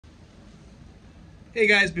Hey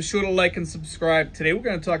guys, be sure to like and subscribe. Today we're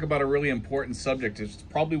going to talk about a really important subject. It's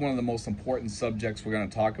probably one of the most important subjects we're going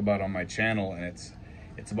to talk about on my channel, and it's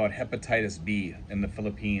about hepatitis B in the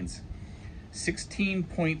Philippines.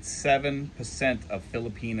 16.7% of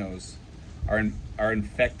Filipinos are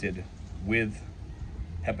infected with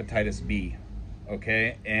hepatitis B,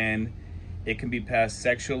 okay? And it can be passed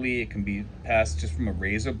sexually, it can be passed just from a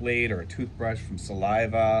razor blade or a toothbrush, from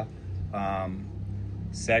saliva,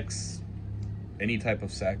 sex, any type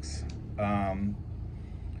of sex,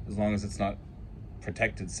 as long as it's not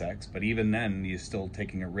protected sex. But even then, you're still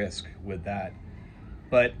taking a risk with that.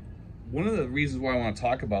 But one of the reasons why I want to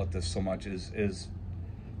talk about this so much is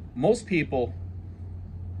most people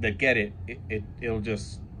that get it'll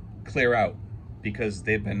just clear out because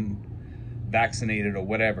they've been vaccinated or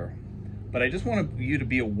whatever. But I just want you to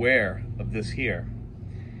be aware of this here,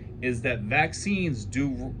 is that vaccines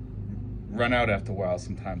do run out after a while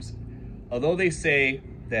sometimes. Although they say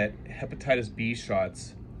that hepatitis B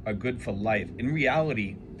shots are good for life, in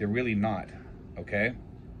reality, they're really not, okay?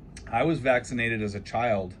 I was vaccinated as a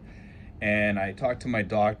child, and I talked to my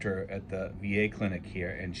doctor at the VA clinic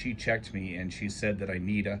here, and she checked me and she said that I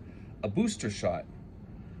need a booster shot.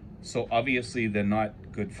 So obviously they're not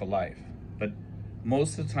good for life, but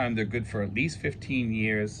most of the time they're good for at least 15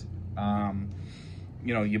 years.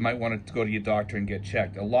 You know, you might want to go to your doctor and get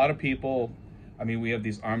checked. A lot of people, I mean, we have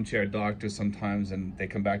these armchair doctors sometimes, and they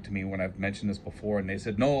come back to me when I've mentioned this before, and they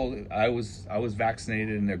said, no, I was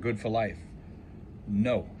vaccinated and they're good for life.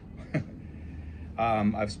 No.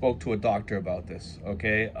 I've spoke to a doctor about this,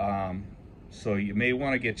 okay? So you may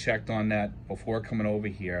want to get checked on that before coming over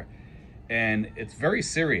here. And it's very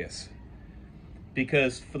serious,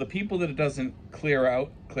 because for the people that it doesn't clear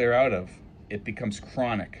out of, it becomes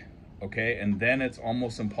chronic, okay? And then it's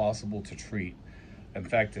almost impossible to treat. In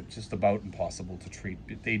fact, it's just about impossible to treat.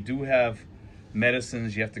 They do have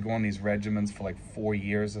medicines. You have to go on these regimens for like 4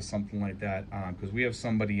 years or something like that, because we have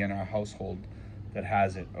somebody in our household that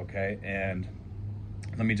has it, okay? And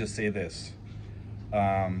let me just say this.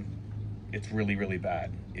 It's really, really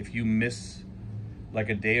bad. If you miss like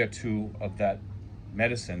a day or two of that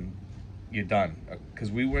medicine, you're done.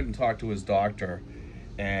 Because we went and talked to his doctor,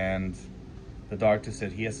 and the doctor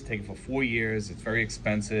said he has to take it for 4 years. It's very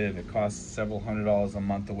expensive. It costs several $100s a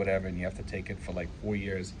month or whatever, and you have to take it for like 4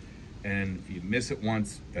 years. And if you miss it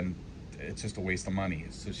once, then it's just a waste of money.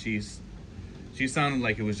 So she sounded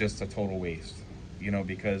like it was just a total waste, you know,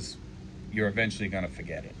 because you're eventually gonna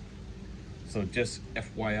forget it. So just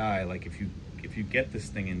FYI, like if you get this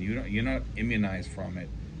thing and you're not immunized from it,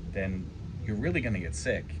 then you're really gonna get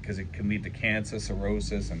sick, because it can lead to cancer,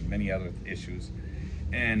 cirrhosis, and many other issues.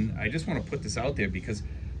 And I just want to put this out there, because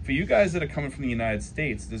for you guys that are coming from the United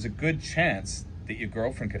States, there's a good chance that your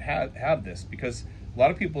girlfriend could have this, because a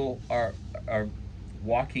lot of people are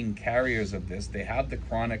walking carriers of this. They have the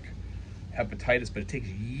chronic hepatitis, but it takes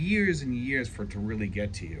years and years for it to really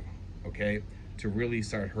get to you, okay? To really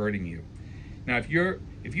start hurting you. Now, if you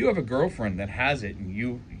have a girlfriend that has it and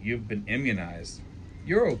you've been immunized,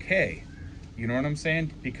 you're okay. You know what I'm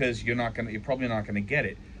saying? Because you're probably not gonna get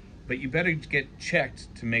it. But you better get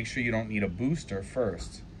checked to make sure you don't need a booster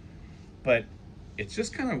first. But it's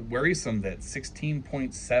just kind of worrisome that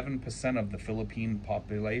 16.7% of the Philippine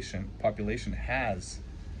population has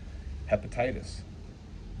hepatitis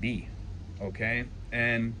B, okay?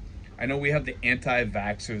 And I know we have the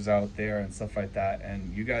anti-vaxxers out there and stuff like that,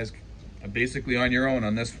 and you guys are basically on your own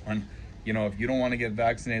on this one. You know, if you don't want to get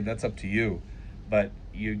vaccinated, that's up to you. But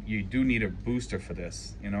you do need a booster for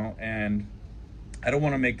this, you know? And I don't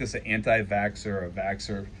want to make this an anti-vaxxer or a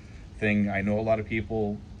vaxxer thing. I know a lot of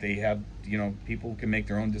people, they have, you know, people can make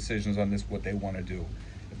their own decisions on this, what they want to do.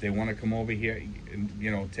 If they want to come over here and,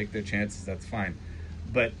 you know, take their chances, that's fine.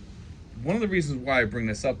 But one of the reasons why I bring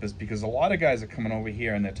this up is because a lot of guys are coming over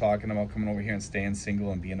here and they're talking about coming over here and staying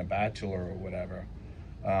single and being a bachelor or whatever.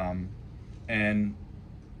 And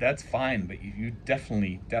that's fine, but you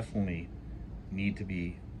definitely need to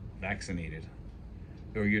be vaccinated,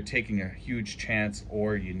 or you're taking a huge chance,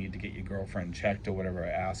 or you need to get your girlfriend checked or whatever.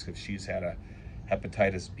 Ask if she's had a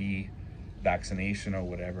hepatitis B vaccination or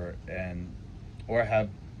whatever, or have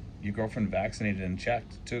your girlfriend vaccinated and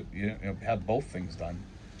checked to, you know, have both things done.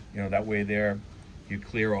 You know, that way you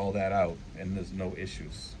clear all that out and there's no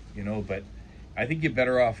issues, you know. But I think you're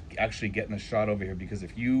better off actually getting a shot over here, because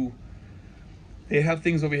they have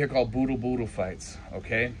things over here called boodle fights,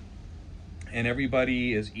 okay? And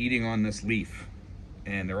everybody is eating on this leaf,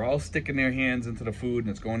 and they're all sticking their hands into the food,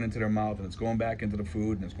 and it's going into their mouth, and it's going back into the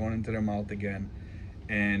food, and it's going into their mouth again.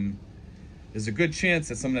 And there's a good chance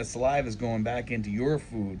that some of that saliva is going back into your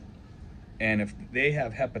food. And if they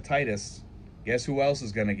have hepatitis, Guess who else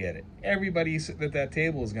is going to get it? Everybody sitting at that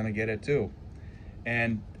table is going to get it too.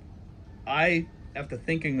 And I, after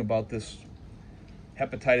thinking about this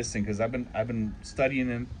hepatitis thing, because I've been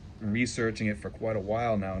studying and researching it for quite a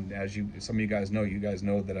while now, and as some of you guys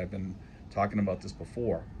know that I've been talking about this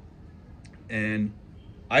before, and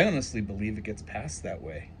I honestly believe it gets passed that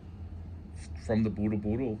way from the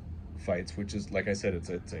boodle fights, which is, like I said,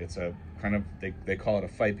 it's a kind of, they call it a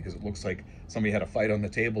fight because it looks like somebody had a fight on the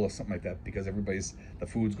table or something like that, because the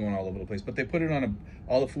food's going all over the place. But they put it on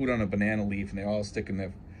all the food on a banana leaf, and they're all sticking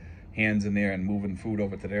their hands in there and moving food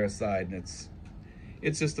over to their side, and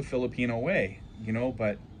it's just the Filipino way, you know.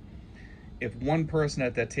 But if one person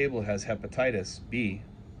at that table has hepatitis B,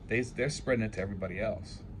 they're spreading it to everybody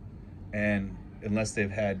else, and unless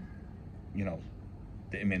they've had, you know,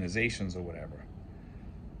 the immunizations or whatever.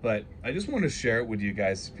 But I just want to share it with you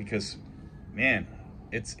guys because, man,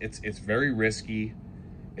 it's very risky.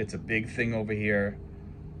 It's a big thing over here.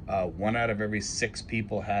 1 out of every 6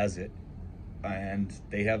 people has it, and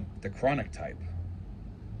they have the chronic type.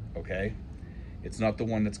 Okay, it's not the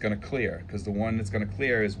one that's going to clear, because the one that's going to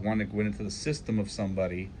clear is one that went into the system of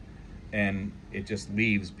somebody, and it just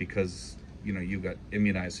leaves because, you know, you got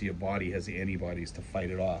immunized, so your body has the antibodies to fight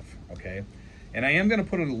it off. Okay, and I am going to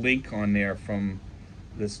put a link on there from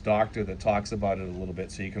this doctor that talks about it a little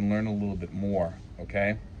bit, so you can learn a little bit more.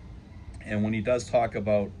 Okay, and when he does talk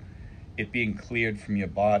about it being cleared from your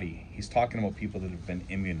body, he's talking about people that have been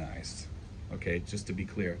immunized. Okay, just to be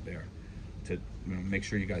clear there, to, you know, make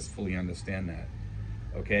sure you guys fully understand that.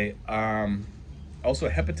 Okay, also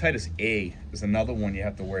hepatitis A is another one you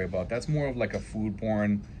have to worry about. That's more of like a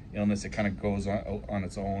foodborne illness. It kind of goes on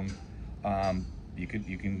its own. You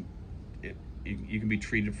can be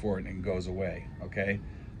treated for it and it goes away. Okay,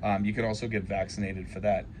 you can also get vaccinated for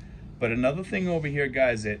that. But another thing over here,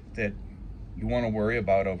 guys, that you want to worry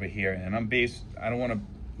about over here, and I don't want to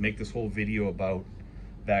make this whole video about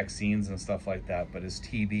vaccines and stuff like that, but it's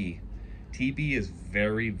TB. TB is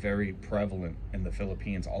very, very prevalent in the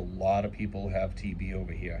Philippines. A lot of people have TB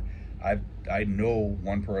over here. I know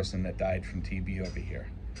one person that died from TB over here.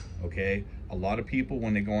 Okay, a lot of people,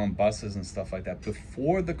 when they go on buses and stuff like that,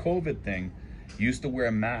 before the COVID thing, used to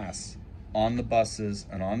wear masks on the buses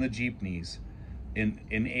and on the jeepneys in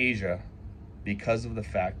Asia, because of the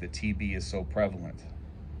fact that TB is so prevalent.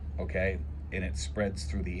 Okay, and it spreads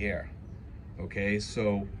through the air. Okay,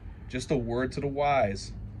 so just a word to the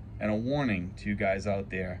wise and a warning to you guys out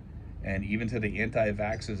there, and even to the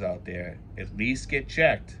anti-vaxxers out there, at least get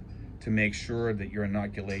checked to make sure that your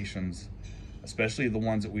inoculations, especially the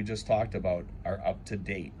ones that we just talked about, are up to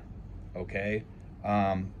date. Okay,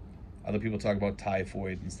 other people talk about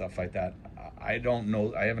typhoid and stuff like that. I don't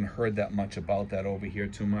know, I haven't heard that much about that over here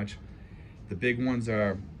too much. The big ones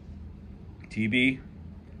are TB,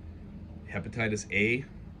 hepatitis A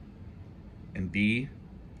and B.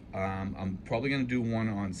 I'm probably going to do one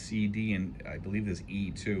on C, D, and I believe there's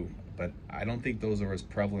E too, but I don't think those are as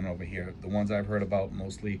prevalent over here. The ones I've heard about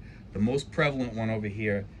mostly, the most prevalent one over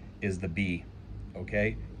here is the B,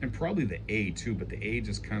 okay? And probably the A too, but the A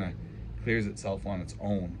just kind of clears itself on its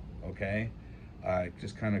own, okay? It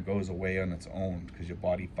just kind of goes away on its own because your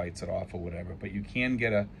body fights it off or whatever, but you can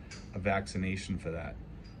get a vaccination for that,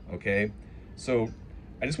 okay? So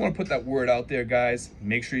I just want to put that word out there, guys.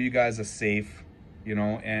 Make sure you guys are safe, you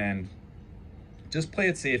know, and just play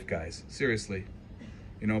it safe, guys. Seriously.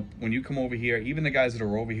 You know, when you come over here, even the guys that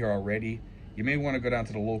are over here already, you may want to go down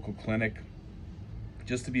to the local clinic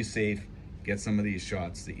just to be safe, get some of these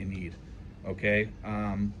shots that you need, okay?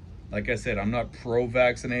 Like I said, I'm not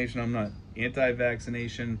pro-vaccination, I'm not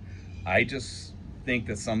anti-vaccination. I just think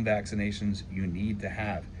that some vaccinations you need to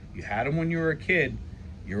have. You had them when you were a kid,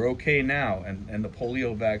 you're okay now, and the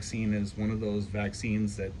polio vaccine is one of those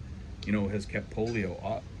vaccines that, you know, has kept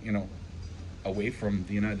polio, you know, away from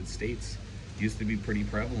the United States. It used to be pretty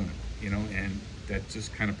prevalent, you know, and that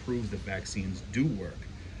just kind of proves that vaccines do work.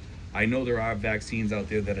 I know there are vaccines out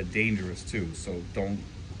there that are dangerous too, so don't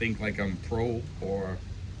think like I'm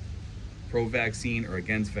pro-vaccine or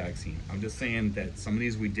against vaccine. I'm just saying that some of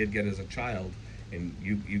these we did get as a child, and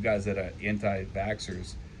you guys that are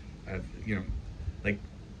anti-vaxxers have, you know, like,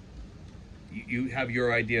 you have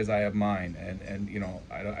your ideas, I have mine, and you know,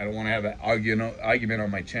 I don't want to have an argument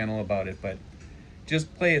on my channel about it, but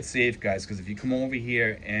just play it safe, guys, because if you come over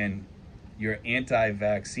here and you're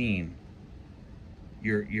anti-vaccine,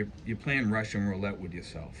 you're playing Russian roulette with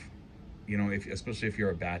yourself, you know, especially if you're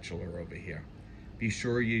a bachelor over here. Be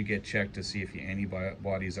sure you get checked to see if your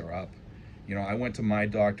antibodies are up. You know, I went to my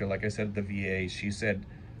doctor, like I said, at the VA. She said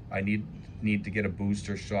I need to get a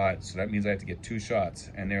booster shot, so that means I have to get 2 shots,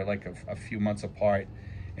 and they're like a few months apart.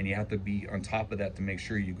 and you have to be on top of that to make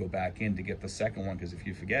sure you go back in to get the second one, because if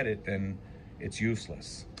you forget it, then it's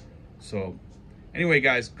useless. So anyway,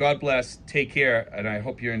 guys, God bless, take care, and I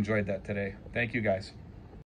hope you enjoyed that today. Thank you, guys.